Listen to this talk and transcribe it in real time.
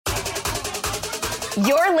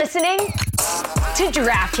You're listening to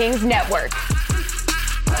DraftKings Network.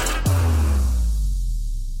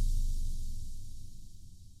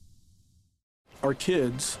 Our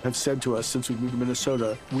kids have said to us since we moved to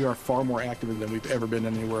Minnesota, we are far more active than we've ever been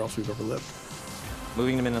anywhere else we've ever lived.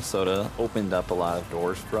 Moving to Minnesota opened up a lot of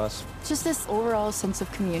doors for us. Just this overall sense of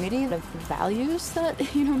community, of values that,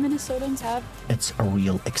 Minnesotans have. It's a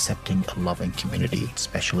real accepting and loving community,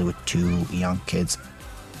 especially with 2 young kids.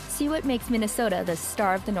 See what makes Minnesota the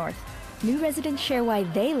star of the North. New residents share why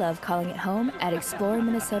they love calling it home at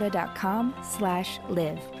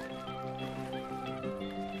exploreminnesota.com/live.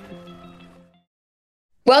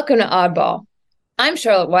 Welcome to Oddball. I'm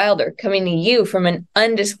Charlotte Wilder, coming to you from an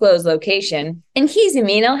undisclosed location, and he's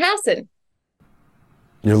Amin El-Hassan.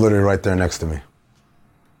 You're literally right there next to me.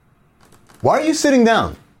 Why are you sitting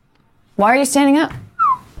down? Why are you standing up?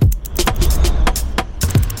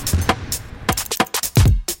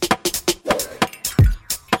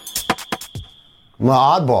 I'm an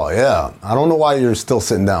oddball, yeah. I don't know why you're still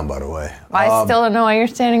sitting down, by the way. I still don't know why you're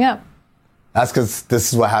standing up. That's because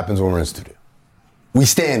this is what happens when we're in studio. We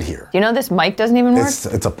stand here. You know this mic doesn't even work?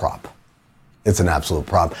 It's a prop. It's an absolute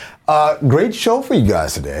prop. Great show for you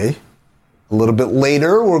guys today. A little bit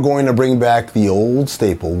later, we're going to bring back the old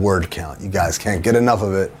staple, word count. You guys can't get enough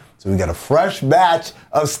of it. So we got a fresh batch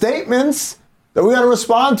of statements that we got to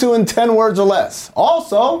respond to in 10 words or less.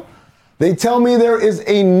 Also, they tell me there is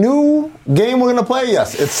a new game we're going to play.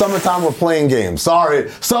 Yes, it's summertime. We're playing games. Sorry,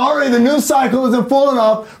 the news cycle isn't full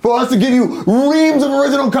enough for us to give you reams of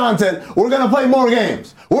original content. We're going to play more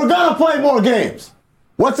games.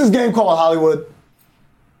 What's this game called, Hollywood?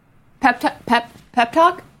 Pep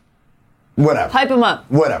talk? Whatever. Hype him up.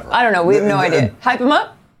 Whatever. I don't know. We have no idea. Hype him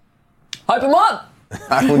up? Hype him up.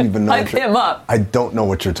 I don't even know. Hype him up. I don't know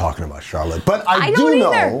what you're talking about, Charlotte. But I don't do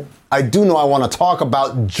either. know I want to talk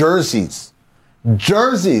about jerseys.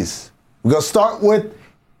 Jerseys. We're going to start with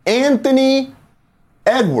Anthony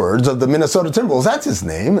Edwards of the Minnesota Timberwolves. That's his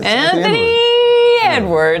name. Anthony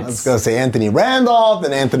Edwards. I was going to say Anthony Randolph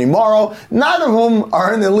and Anthony Morrow, neither of whom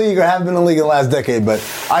are in the league or have been in the league in the last decade, but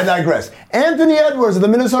I digress. Anthony Edwards of the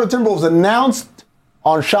Minnesota Timberwolves announced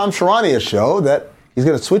on Shams Charania's show that he's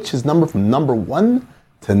going to switch his number from number 1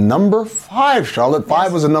 to number 5, Charlotte.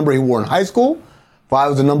 5 was a number he wore in high school.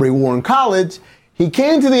 5 was a number he wore in college. He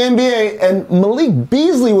came to the NBA, and Malik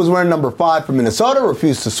Beasley was wearing number 5 for Minnesota,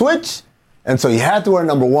 refused to switch, and so he had to wear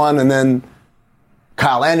number 1, and then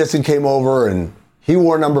Kyle Anderson came over, and he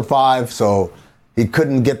wore number 5, so he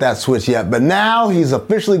couldn't get that switch yet. But now he's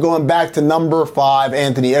officially going back to number 5,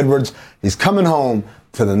 Anthony Edwards. He's coming home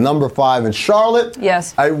to the number 5 in Charlotte.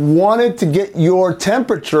 Yes. I wanted to get your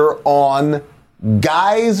temperature on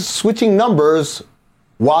guys switching numbers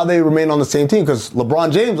while they remain on the same team, because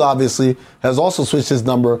LeBron James obviously has also switched his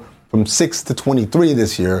number from 6 to 23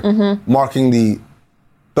 this year, marking the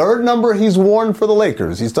 3rd number he's worn for the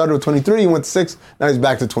Lakers. He started with 23, he went to 6, now he's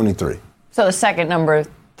back to 23. So the second number,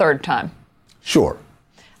 3rd time. Sure.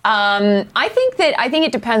 I think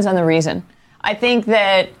it depends on the reason. I think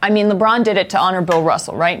that, LeBron did it to honor Bill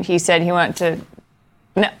Russell, right? He said he went to...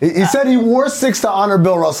 No, he said he wore 6 to honor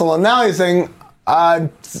Bill Russell, and now he's saying, I'm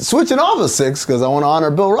switching off of 6 because I want to honor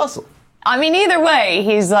Bill Russell. Either way,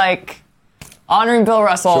 he's like honoring Bill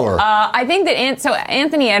Russell. Sure. I think that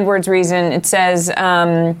Anthony Edwards' reason, it says...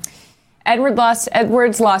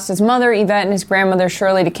 Edwards lost his mother, Yvette, and his grandmother,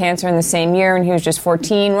 Shirley, to cancer in the same year, and he was just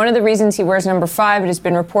 14. One of the reasons he wears number 5, it has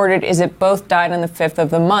been reported, is that both died on the 5th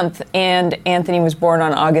of the month, and Anthony was born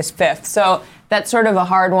on August 5th. So that's sort of a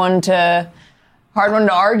hard one to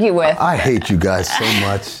argue with. I hate you guys so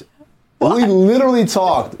much. We literally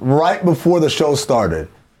talked right before the show started.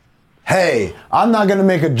 Hey, I'm not going to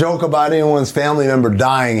make a joke about anyone's family member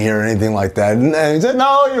dying here or anything like that. And he said,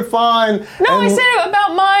 no, you're fine. No, I said it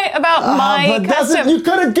about my custom. You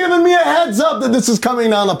could have given me a heads up that this is coming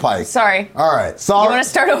down the pike. Sorry. All right. Sorry. You want to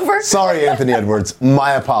start over? Sorry, Anthony Edwards.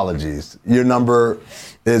 My apologies. Your number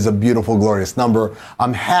is a beautiful, glorious number.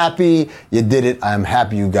 I'm happy you did it. I'm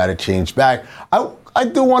happy you got it changed back. I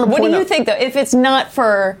do want to point out. What do you think, though? If it's not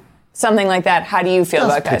for something like that, how do you feel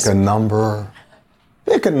about guys? Pick a number.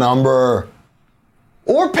 Pick a number.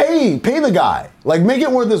 Or pay the guy. Like, make it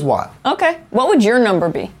worth his while. Okay. What would your number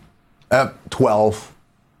be? 12.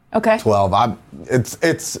 Okay. 12.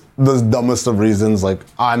 It's the dumbest of reasons. Like,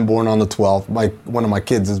 I'm born on the 12th. One of my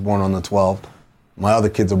kids is born on the 12th. My other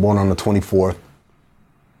kids are born on the 24th.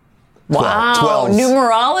 Wow. 12.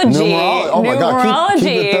 Numerology. Oh, my God. Keep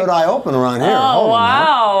the third eye open around here. Oh,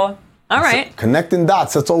 wow. All right. Connecting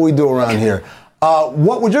dots. That's all we do around here.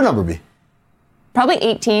 What would your number be? Probably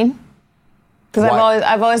 18. Because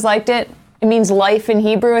I've always liked it. It means life in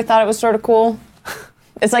Hebrew. I thought it was sort of cool.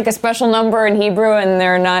 It's like a special number in Hebrew, and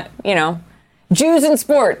they're not, Jews in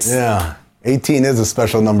sports. Yeah, 18 is a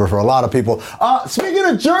special number for a lot of people. Speaking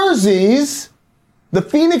of jerseys, the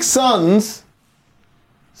Phoenix Suns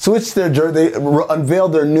switched their jersey. They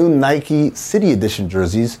unveiled their new Nike City Edition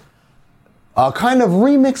jerseys. A kind of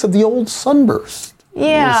remix of the old Sunburst.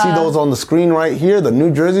 Yeah. You see those on the screen right here, the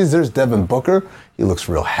new jerseys. There's Devin Booker. He looks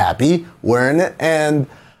real happy wearing it. And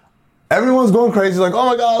everyone's going crazy, like, oh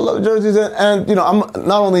my God, I love jerseys. And I'm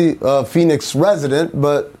not only a Phoenix resident,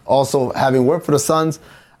 but also having worked for the Suns.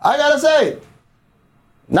 I gotta say,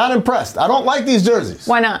 not impressed. I don't like these jerseys.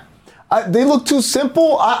 Why not? They look too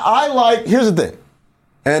simple. Here's the thing.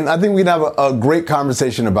 And I think we can have a great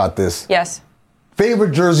conversation about this. Yes.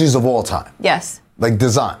 Favorite jerseys of all time. Yes. Like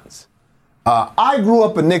designs. I grew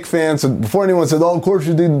up a Knicks fan, so before anyone says, oh, of course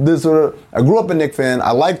you did this or that, I grew up a Knicks fan.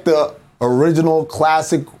 I like the original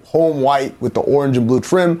classic home white with the orange and blue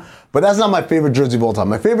trim, but that's not my favorite jersey of all time.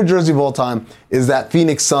 My favorite jersey of all time is that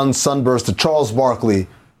Phoenix Suns Sunburst, the Charles Barkley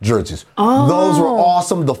jerseys. Oh. Those were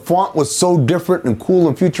awesome. The font was so different and cool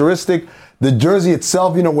and futuristic. The jersey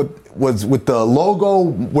itself, with the logo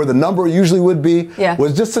where the number usually would be,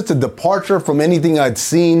 was just such a departure from anything I'd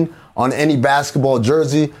seen on any basketball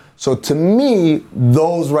jersey. So to me,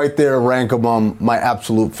 those right there rank among my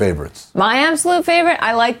absolute favorites. My absolute favorite?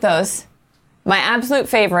 I like those. My absolute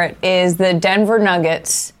favorite is the Denver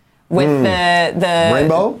Nuggets with the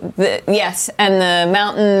rainbow? Yes, and the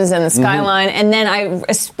mountains and the skyline. And then I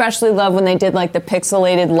especially love when they did like the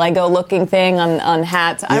pixelated Lego looking thing on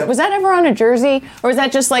hats. Yep. Was that ever on a jersey? Or was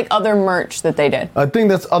that just like other merch that they did? I think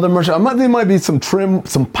that's other merch. There might be some trim,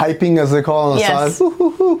 some piping as they call it on the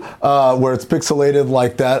side, where it's pixelated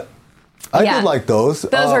like that. I did like those.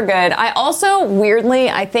 Those are good. I also, weirdly,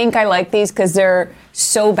 I think I like these because they're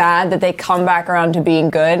so bad that they come back around to being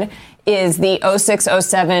good, is the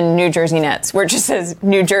 06-07 New Jersey Nets, where it just says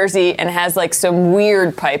New Jersey and has like some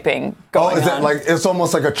weird piping going on. Is it like, it's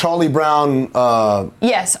almost like a Charlie Brown...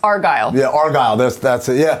 yes, Argyle. Yeah, Argyle, that's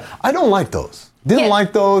it. Yeah, I don't like those. Didn't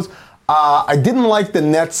like those. I didn't like the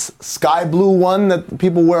Nets sky blue one that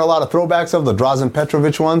people wear a lot of throwbacks of, the Drazen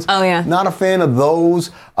Petrovic ones. Oh, yeah. Not a fan of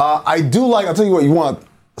those. I do like, I'll tell you what, you want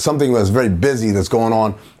something that's very busy that's going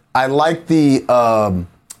on. I like the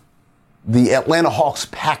Atlanta Hawks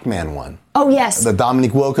Pac-Man one. Oh, yes. The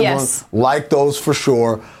Dominique Wilkins one. Like those for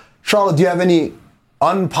sure. Charlotte, do you have any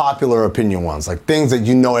unpopular opinion ones, like things that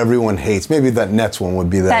everyone hates? Maybe that Nets one would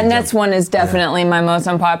be that. That Nets one is definitely my most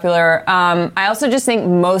unpopular. I also just think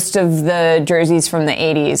most of the jerseys from the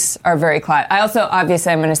 80s are very classic. I also,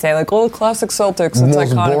 obviously, I'm going to say like, classic Celtics. It's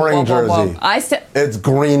most iconic, boring blah, blah, blah. jersey. It's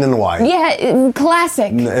green and white. Yeah,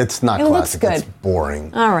 classic. It's not classic. Looks good. It's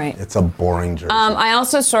boring. All right. It's a boring jersey. I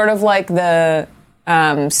also sort of like the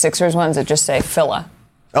Sixers ones that just say Phila.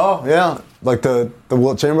 Oh, yeah. Like the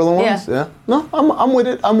Wilt Chamberlain ones? Yeah. No, I'm with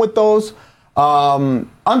it. I'm with those.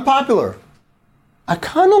 Unpopular. I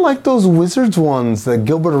kind of like those Wizards ones that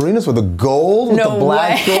Gilbert Arenas with the gold with the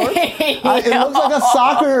black shorts. It looks like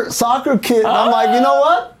a soccer kid. And I'm like, you know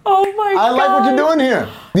what? Oh my God. I like what you're doing here.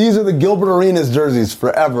 These are the Gilbert Arenas jerseys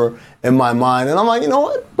forever in my mind. And I'm like, you know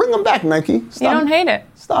what? Bring them back, Nike. You don't hate it.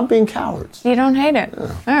 Stop being cowards. You don't hate it.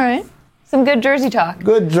 Yeah. All right. Some good jersey talk.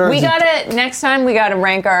 Good jersey. Next time we gotta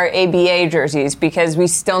rank our ABA jerseys because we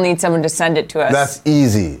still need someone to send it to us. That's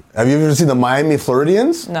easy. Have you ever seen the Miami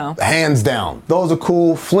Floridians? No. Hands down. Those are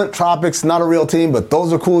cool. Flint Tropics, not a real team, but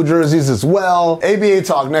those are cool jerseys as well. ABA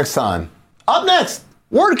talk next time. Up next,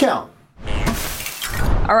 word count.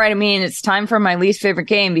 All right, it's time for my least favorite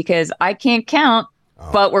game because I can't count,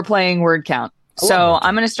 but we're playing word count. So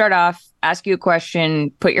I'm going to start off, ask you a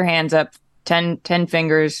question, put your hands up. 10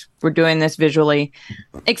 fingers. We're doing this visually.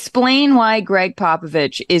 Explain why Greg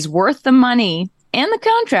Popovich is worth the money and the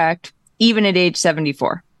contract, even at age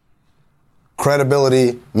 74.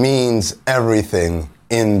 Credibility means everything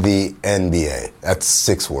in the NBA. That's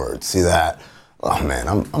 6 words. See that? Oh, man,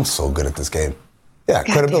 I'm so good at this game. Yeah,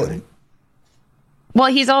 God, credibility.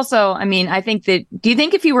 Well, he's also, I think that, do you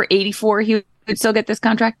think if he were 84, he would still get this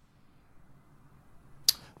contract?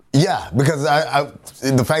 Yeah, because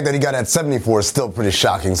the fact that he got at 74 is still pretty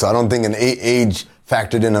shocking, so I don't think an age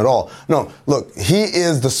factored in at all. No, look, he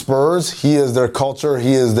is the Spurs, he is their culture,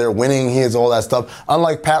 he is their winning, he is all that stuff.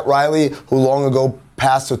 Unlike Pat Riley, who long ago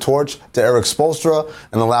passed the torch to Eric Spoelstra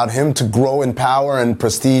and allowed him to grow in power and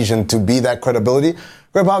prestige and to be that credibility,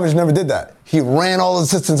 Greg Popovich never did that. He ran all the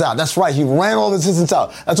assistants out. That's right. He ran all the assistants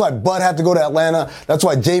out. That's why Bud had to go to Atlanta. That's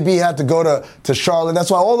why JB had to go to Charlotte.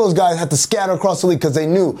 That's why all those guys had to scatter across the league because they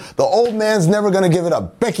knew the old man's never going to give it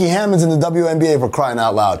up. Becky Hammond's in the WNBA for crying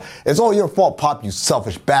out loud. It's all your fault, Pop, you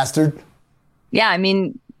selfish bastard. Yeah,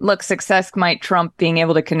 look, success might trump being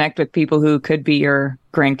able to connect with people who could be your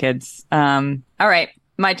grandkids. All right,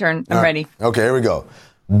 my turn. I'm ready. Okay, here we go.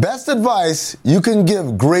 Best advice you can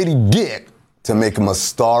give Grady Dick to make him a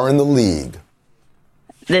star in the league.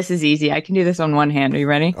 This is easy. I can do this on one hand. Are you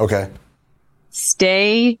ready? Okay.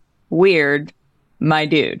 Stay weird, my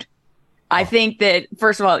dude. I think that,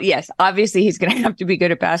 first of all, yes, obviously he's going to have to be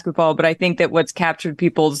good at basketball, but I think that what's captured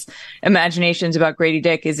people's imaginations about Grady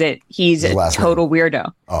Dick is that he's a total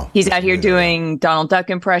weirdo. Oh, he's out here doing Donald Duck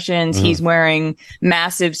impressions. Mm-hmm. He's wearing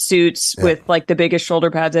massive suits with like the biggest shoulder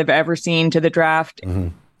pads I've ever seen to the draft.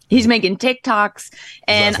 Mm-hmm. He's making TikToks.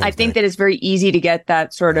 And I think that it's very easy to get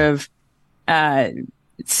that sort of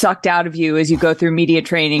sucked out of you as you go through media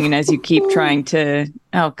training and as you keep trying to,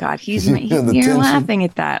 oh God, you're laughing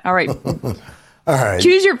at that. All right. All right.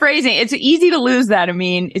 Choose your phrasing. It's easy to lose that. I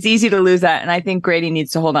mean, it's easy to lose that. And I think Grady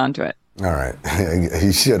needs to hold on to it. All right.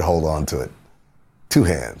 He should hold on to it. 2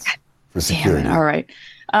 hands for security. All right.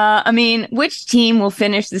 Which team will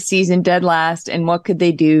finish the season dead last and what could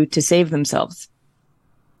they do to save themselves?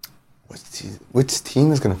 Which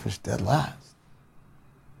team is going to finish dead last?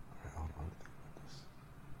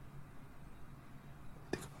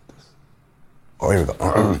 Oh, here we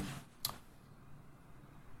go.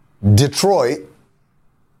 Detroit,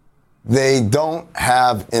 they don't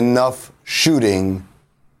have enough shooting,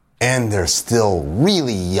 and they're still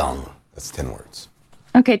really young. That's 10 words.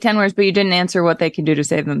 Okay, 10 words, but you didn't answer what they can do to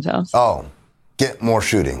save themselves. Oh, get more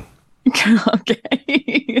shooting.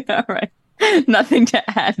 Okay. All right. Nothing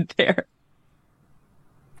to add there.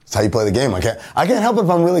 That's how you play the game. I can't help it if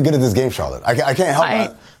I'm really good at this game, Charlotte. I can't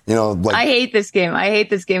help it. I hate this game. I hate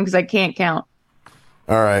this game because I can't count.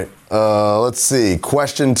 All right. Let's see.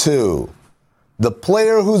 Question 2. The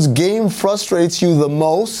player whose game frustrates you the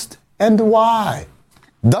most and why?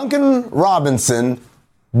 Duncan Robinson,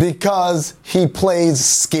 because he plays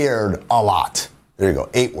scared a lot. There you go.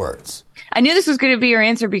 8 words. I knew this was going to be your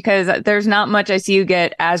answer because there's not much I see you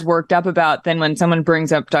get as worked up about than when someone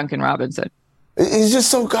brings up Duncan Robinson. He's just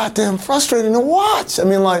so goddamn frustrating to watch. I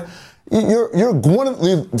mean, like, you're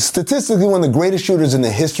statistically one of the greatest shooters in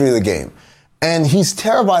the history of the game. And he's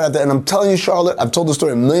terrified out there. And I'm telling you, Charlotte, I've told the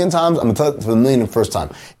story a million times. I'm going to tell it for the millionth first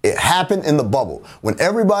time. It happened in the bubble. When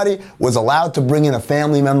everybody was allowed to bring in a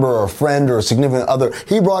family member or a friend or a significant other,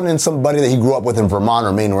 he brought in somebody that he grew up with in Vermont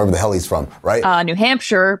or Maine, or wherever the hell he's from, right? New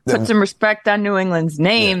Hampshire. Put some respect on New England's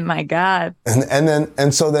name. Yeah. My God.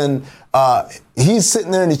 And so then he's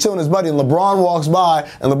sitting there and he's chilling with his buddy, and LeBron walks by,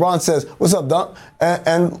 and LeBron says, "What's up, Dunk?"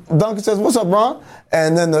 And Duncan says, "What's up, Bron?"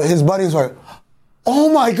 And then his buddy's like,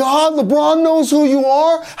 "Oh my God, LeBron knows who you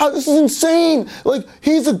are? This is insane. Like,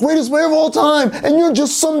 he's the greatest player of all time, and you're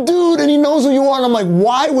just some dude, and he knows who you are." And I'm like,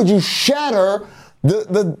 why would you shatter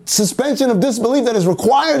the suspension of disbelief that is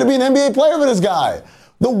required to be an NBA player for this guy?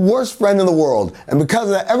 The worst friend in the world. And because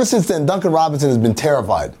of that, ever since then, Duncan Robinson has been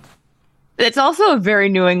terrified. It's also a very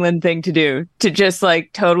New England thing to do, to just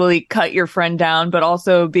like totally cut your friend down, but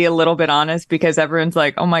also be a little bit honest, because everyone's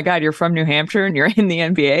like, oh my God, you're from New Hampshire and you're in the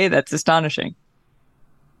NBA? That's astonishing.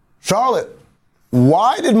 Charlotte,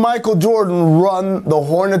 why did Michael Jordan run the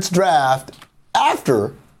Hornets draft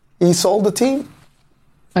after he sold the team?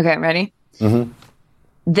 Okay, ready? Mm-hmm.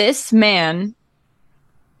 This man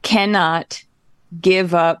cannot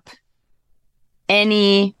give up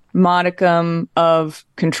any modicum of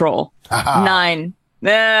control. 9.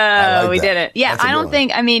 No, we did it. Yeah, I don't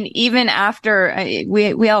think, even after,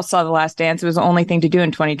 we all saw The Last Dance. It was the only thing to do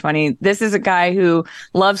in 2020. This is a guy who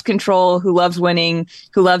loves control, who loves winning,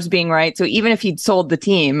 who loves being right. So even if he'd sold the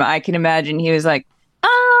team, I can imagine he was like,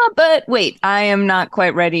 but wait, I am not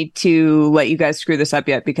quite ready to let you guys screw this up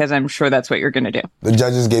yet, because I'm sure that's what you're going to do. The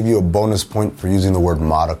judges gave you a bonus point for using the word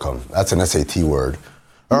modicum. That's an SAT word.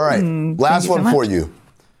 All right, last one for you.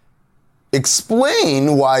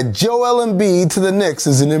 Explain why Joel Embiid to the Knicks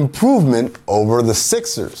is an improvement over the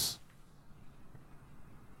Sixers.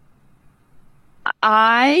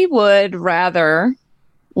 I would rather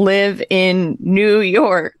live in New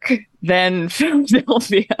York than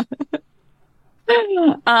Philadelphia.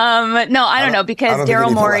 No, I don't know, because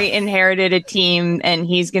Daryl Morey inherited a team and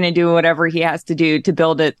he's going to do whatever he has to do to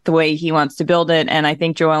build it the way he wants to build it. And I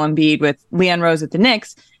think Joel Embiid with Leon Rose at the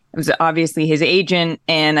Knicks, it was obviously his agent,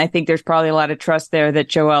 and I think there's probably a lot of trust there that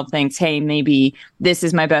Joel thinks, hey, maybe this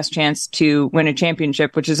is my best chance to win a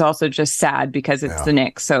championship, which is also just sad because it's the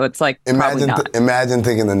Knicks. So it's like, probably not. Imagine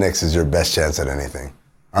thinking the Knicks is your best chance at anything.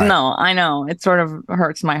 Right. No, I know. It sort of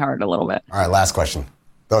hurts my heart a little bit. All right, last question.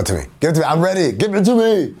 Throw it to me. Give it to me. I'm ready. Give it to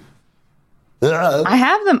me. Yeah. I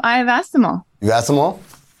have them. I have asked them all. You asked them all?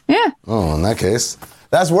 Yeah. Oh, in that case,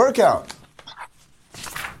 that's word count.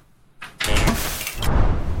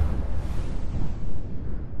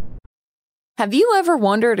 Have you ever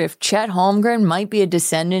wondered if Chet Holmgren might be a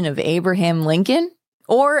descendant of Abraham Lincoln?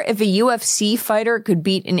 Or if a UFC fighter could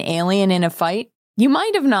beat an alien in a fight? You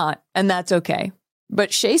might have not, and that's okay.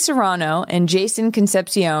 But Shea Serrano and Jason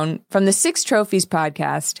Concepcion from the Six Trophies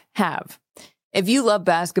podcast have. If you love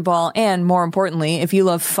basketball and, more importantly, if you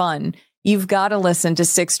love fun, you've got to listen to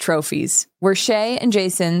Six Trophies, where Shea and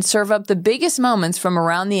Jason serve up the biggest moments from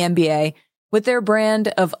around the NBA with their brand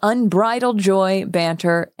of unbridled joy,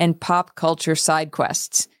 banter, and pop culture side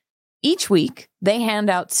quests. Each week, they hand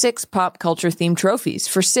out 6 pop culture-themed trophies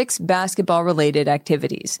for 6 basketball-related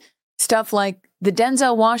activities. Stuff like the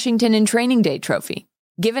Denzel Washington in Training Day trophy,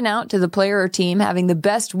 given out to the player or team having the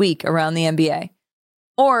best week around the NBA.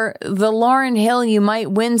 Or the Lauryn Hill you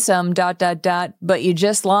might win some ... but you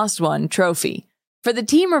just lost one trophy, for the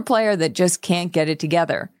team or player that just can't get it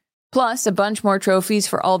together. Plus a bunch more trophies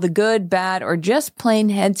for all the good, bad, or just plain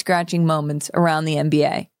head-scratching moments around the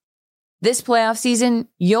NBA. This playoff season,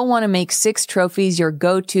 you'll want to make Six Trophies your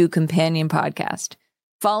go-to companion podcast.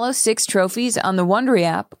 Follow Six Trophies on the Wondery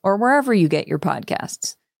app or wherever you get your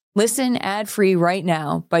podcasts. Listen ad-free right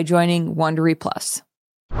now by joining Wondery Plus.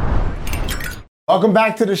 Welcome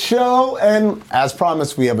back to the show, and as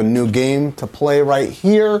promised, we have a new game to play right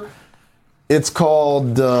here. It's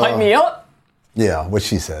called... Hype me up. Yeah, what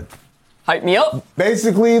she said. Hype me up.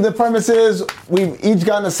 Basically, the premise is we've each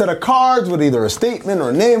gotten a set of cards with either a statement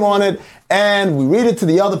or a name on it, and we read it to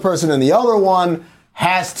the other person, and the other one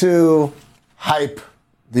has to hype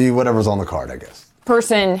the whatever's on the card, I guess.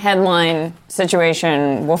 Person, headline,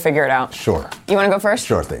 situation, we'll figure it out. Sure. You want to go first?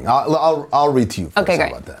 Sure thing. I'll read to you first. Okay,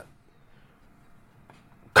 great. How about that?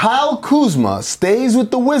 Kyle Kuzma stays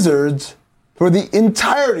with the Wizards for the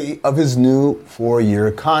entirety of his new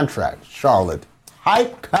 4-year contract. Charlotte,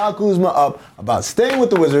 hype Kyle Kuzma up about staying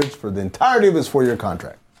with the Wizards for the entirety of his 4-year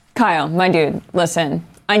contract. Kyle, my dude, listen.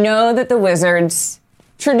 I know that the Wizards,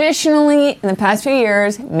 traditionally, in the past few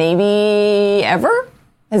years, maybe ever,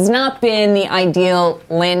 has not been the ideal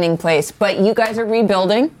landing place. But you guys are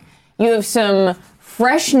rebuilding. You have some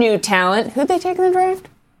fresh new talent. Who'd they take in the draft?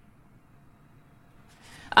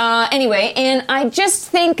 Anyway, and I just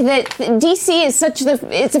think that DC is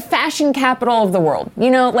it's a fashion capital of the world. You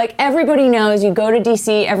know, like everybody knows you go to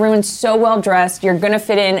DC, everyone's so well dressed, you're going to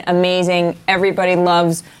fit in amazing. Everybody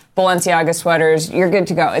loves Balenciaga sweaters. You're good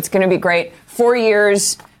to go. It's going to be great. 4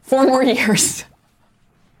 years, 4 more years.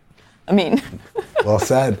 I mean. Well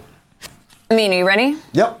said. I mean, are you ready?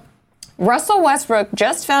 Yep. Russell Westbrook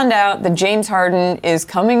just found out that James Harden is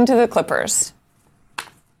coming to the Clippers.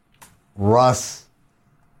 Russ.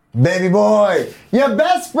 Baby boy, your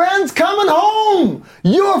best friend's coming home.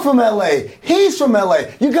 You're from LA. He's from LA.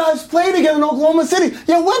 You guys played together in Oklahoma City.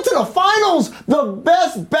 You went to the finals. The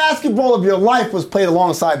best basketball of your life was played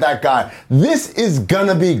alongside that guy. This is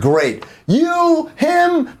gonna be great. You,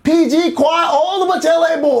 him, PG, Quiet, all a bunch of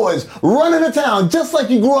LA boys running to town just like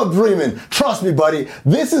you grew up dreaming. Trust me, buddy.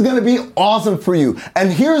 This is gonna be awesome for you.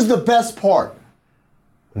 And here's the best part.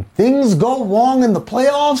 When things go wrong in the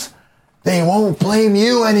playoffs, they won't blame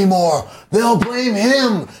you anymore. They'll blame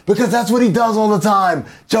him because that's what he does all the time.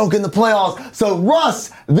 Joke in the playoffs. So,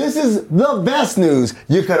 Russ, this is the best news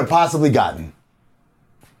you could have possibly gotten.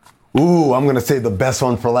 Ooh, I'm going to save the best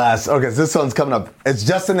one for last. Okay, so this one's coming up. It's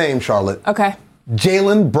just a name, Charlotte. Okay.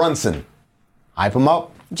 Jalen Brunson. Hype him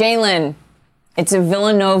up. Jalen. It's a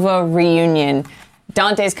Villanova reunion.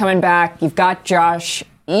 Dante's coming back. You've got Josh.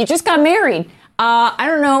 You just got married. I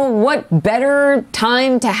don't know what better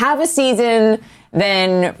time to have a season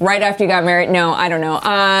than right after you got married. No, I don't know.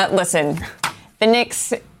 Listen, the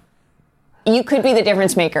Knicks, you could be the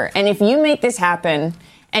difference maker. And if you make this happen,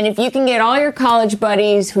 and if you can get all your college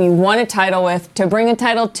buddies who you won a title with to bring a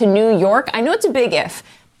title to New York, I know it's a big if,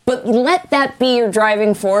 but let that be your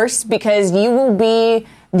driving force because you will be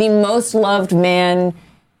the most loved man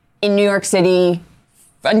in New York City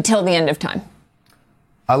until the end of time.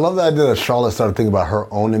 I love the idea that Charlotte started thinking about her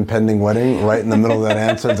own impending wedding right in the middle of that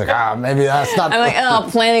answer. It's like, maybe that's not... I'm like,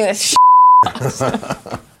 planning this But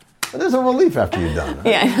there's a relief after you're done. Right?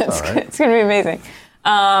 Yeah, it's going to be amazing.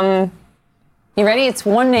 You ready? It's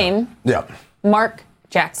one name. Yep. Mark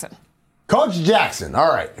Jackson. Coach Jackson.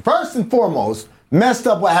 All right. First and foremost, messed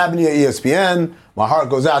up what happened to you at ESPN. My heart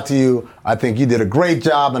goes out to you. I think you did a great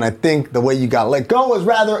job, and I think the way you got let go was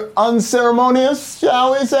rather unceremonious,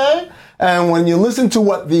 shall we say. And when you listen to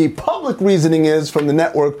what the public reasoning is from the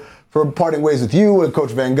network for parting ways with you and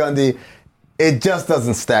Coach Van Gundy, it just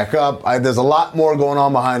doesn't stack up. There's a lot more going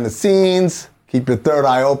on behind the scenes. Keep your third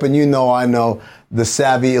eye open. You know, I know. The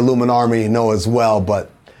savvy Illuminati know as well.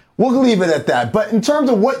 But we'll leave it at that. But in terms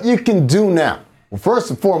of what you can do now, well,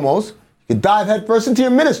 first and foremost, you You dive headfirst into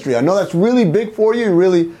your ministry. I know that's really big for you,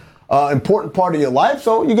 really important part of your life,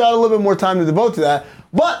 so you got a little bit more time to devote to that.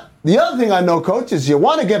 But the other thing I know, Coach, is you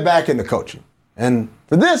want to get back into coaching. And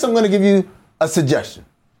for this, I'm going to give you a suggestion.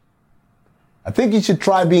 I think you should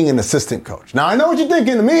try being an assistant coach. Now, I know what you're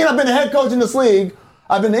thinking. To me, I've been a head coach in this league.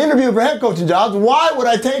 I've been interviewing for head coaching jobs. Why would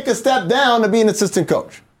I take a step down to be an assistant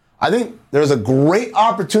coach? I think there's a great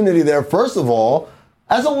opportunity there, first of all,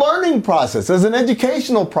 as a learning process, as an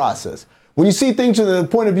educational process. When you see things from the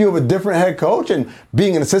point of view of a different head coach and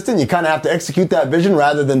being an assistant, you kind of have to execute that vision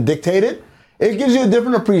rather than dictate it. It gives you a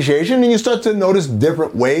different appreciation, and you start to notice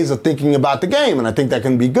different ways of thinking about the game, and I think that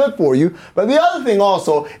can be good for you. But the other thing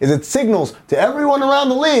also is it signals to everyone around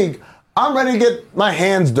the league, I'm ready to get my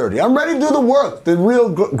hands dirty. I'm ready to do the work, the real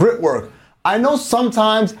grit work. I know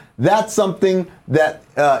sometimes that's something that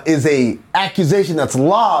is a accusation that's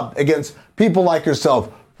lobbed against people like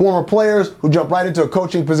yourself, former players who jump right into a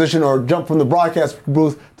coaching position or jump from the broadcast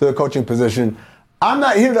booth to the coaching position. I'm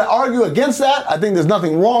not here to argue against that. I think there's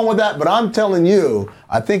nothing wrong with that, but I'm telling you,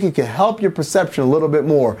 I think it can help your perception a little bit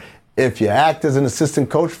more if you act as an assistant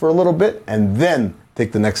coach for a little bit and then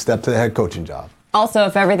take the next step to the head coaching job. Also,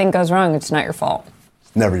 if everything goes wrong, it's not your fault.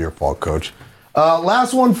 It's never your fault, Coach.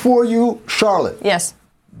 Last one for you, Charlotte. Yes.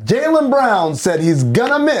 Jaylen Brown said he's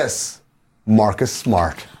gonna miss Marcus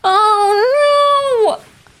Smart. Oh, no!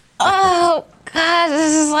 Oh, God,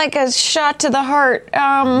 this is like a shot to the heart.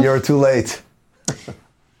 You're too late.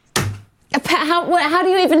 How do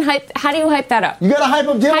you even hype? How do you hype that up? You gotta hype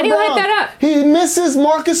up Jaylen Brown. How do you hype that up? He misses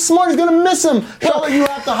Marcus Smart. He's gonna miss him. Charlotte, you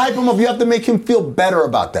have to hype him up. You have to make him feel better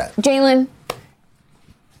about that. Jaylen,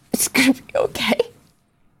 it's gonna be okay.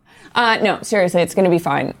 No, seriously, it's gonna be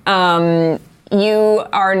fine. You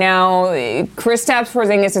are now. Kristaps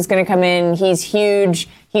Porzingis is gonna come in. He's huge.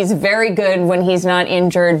 He's very good when he's not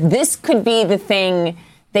injured. This could be the thing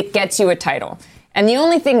that gets you a title. And the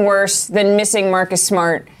only thing worse than missing Marcus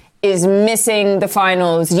Smart is missing the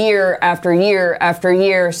finals year after year after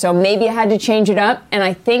year. So maybe I had to change it up. And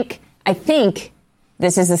I think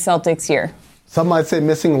this is the Celtics' year. Some might say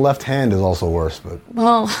missing left hand is also worse, but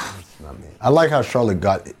well, that's not me. I like how Charlotte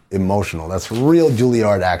got emotional. That's real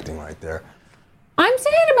Juilliard acting right there. I'm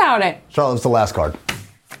saying about it. Charlotte, it's the last card.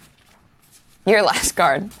 Your last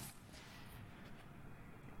card.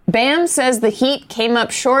 Bam says the Heat came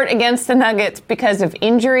up short against the Nuggets because of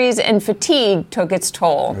injuries and fatigue took its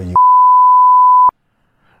toll.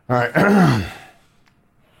 All right.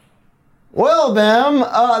 Well, Bam,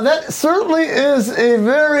 that certainly is a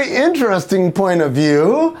very interesting point of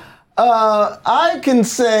view. I can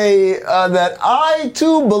say that I,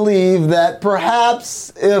 too, believe that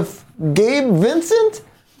perhaps if Gabe Vincent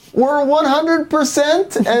were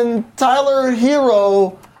 100% and Tyler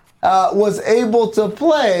Hero was able to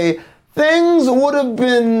play, things would have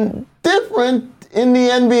been different in the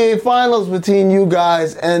NBA Finals between you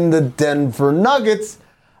guys and the Denver Nuggets.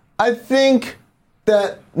 I think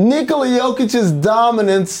that Nikola Jokic's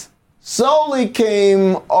dominance solely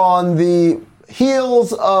came on the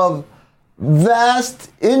heels of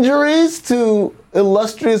vast injuries to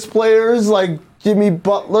illustrious players like Jimmy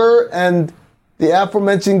Butler and the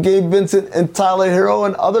aforementioned Gabe Vincent and Tyler Hero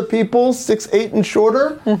and other people, 6'8" and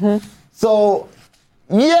shorter. Mm-hmm. So,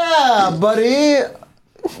 yeah, buddy.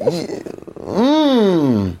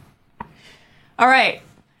 All right.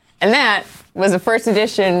 And that was the first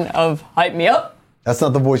edition of Hype Me Up. That's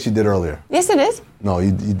not the voice you did earlier. Yes, it is. No,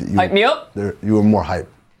 you Hype Me Up. You were more hype.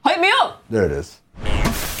 Hype Me Up. There it is.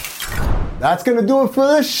 That's going to do it for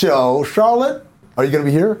this show. Charlotte, are you going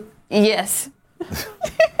to be here? Yes.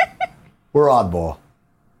 We're Oddball.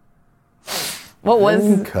 What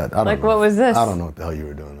was cut? I don't know. What was this? I don't know what the hell you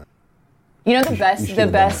were doing. You know the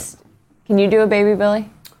best. Can you do a Baby Billy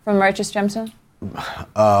from Righteous Gemstone?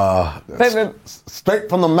 Straight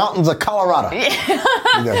from the mountains of Colorado.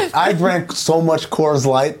 Yeah. I drank so much Coors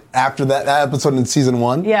Light after that episode in season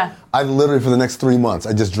 1. Yeah. I literally, for the next 3 months,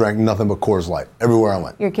 I just drank nothing but Coors Light everywhere I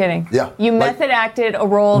went. You're kidding. Yeah. You method acted a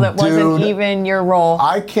role that wasn't even your role.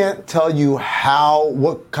 I can't tell you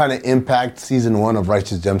what kind of impact season 1 of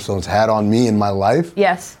Righteous Gemstones had on me in my life.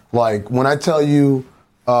 Yes. Like, when I tell you,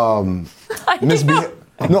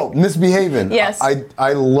 misbehaving. Yes.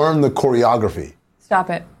 I learned the choreography. Stop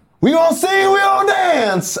it. We gonna sing, we gonna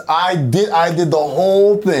dance. I did the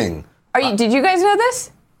whole thing. Did you guys know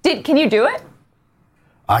this? Can you do it?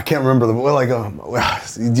 I can't remember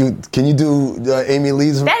can you do Amy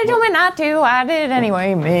Lee's? Daddy told me not to. I did it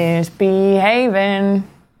anyway. Misbehaving.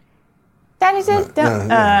 Daddy says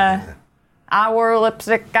I wore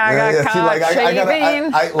lipstick. I got caught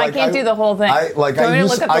shaving. I can't do the whole thing. I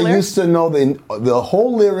used to know the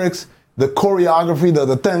whole lyrics, the choreography,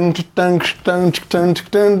 the dun, dun, dun, dun,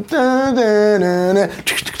 dun, dun,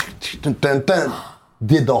 dun, dun,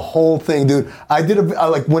 did the whole thing, dude. I did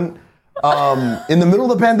like when in the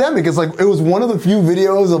middle of the pandemic. It's like it was one of the few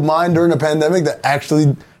videos of mine during the pandemic that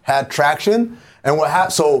actually had traction. And what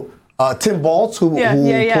happened? So Tim Baltz, who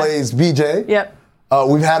plays BJ. Yep.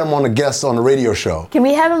 We've had him on a guest on the radio show. Can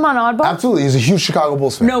we have him on Oddballs? Absolutely. He's a huge Chicago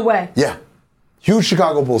Bulls fan. No way. Yeah. Huge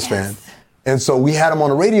Chicago Bulls fan. And so we had him on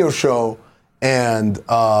a radio show, and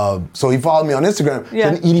so he followed me on Instagram. Yeah.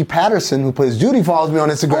 Then Edie Patterson, who plays Judy, follows me on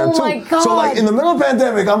Instagram too. Oh my God. So like in the middle of the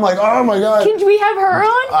pandemic, I'm like, oh my God. Can we have her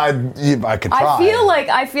on? I could try.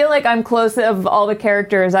 I feel like I'm close of all the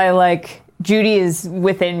characters I like. Judy is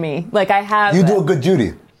within me. Like I have. You do a good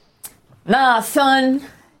Judy. Nah, son.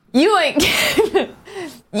 You ain't.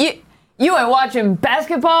 You ain't watching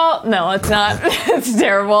basketball? No, it's not. It's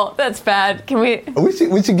terrible. That's bad. Can we? We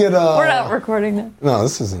should get. We're not recording that. No,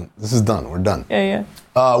 this isn't. This is done. We're done. Yeah.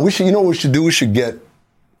 We should. You know what we should do? We should get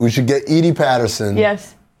Edie Patterson.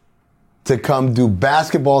 Yes. To come do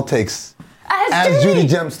basketball takes as Judy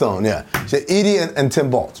Gemstone. Yeah. So Edie and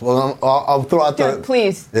Tim Baltz. Well, I'll throw out the.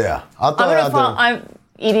 Please. Yeah, I'll throw it out there.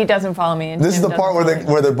 Edie doesn't follow me. And this Tim is the part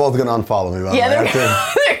where they're both gonna unfollow me. Yeah, they're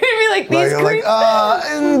gonna be like these creeps.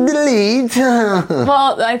 Delete.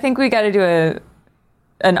 Well, I think we got to do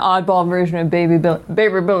an oddball version of Baby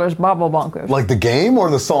Biller's Bobble Bonkers. Like the game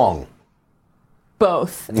or the song?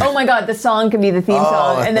 Both. Oh my God, the song can be the theme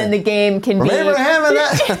song, and then the game can be Abraham and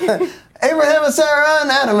Sarah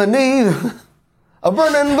and Adam and Eve. A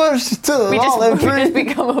burning bush to we olive tree. just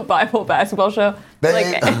become a Bible basketball show.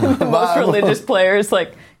 Like the most religious players,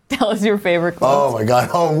 like tell us your favorite quotes. Oh my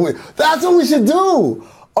God! That's what we should do.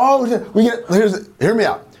 Hear me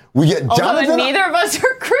out. We get Jonathan. Neither of us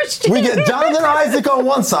are Christian. We get Jonathan Isaac on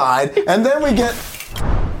one side, and then we get.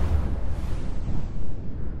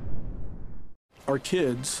 Our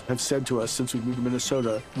kids have said to us since we moved to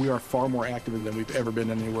Minnesota, we are far more active than we've ever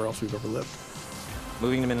been anywhere else we've ever lived.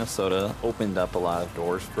 Moving to Minnesota opened up a lot of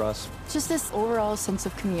doors for us. Just this overall sense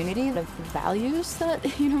of community, of values that,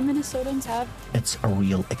 Minnesotans have. It's a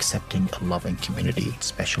real accepting, loving community,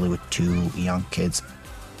 especially with 2 young kids.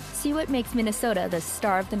 See what makes Minnesota the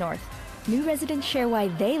star of the North. New residents share why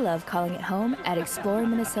they love calling it home at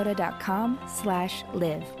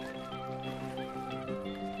exploreminnesota.com/live.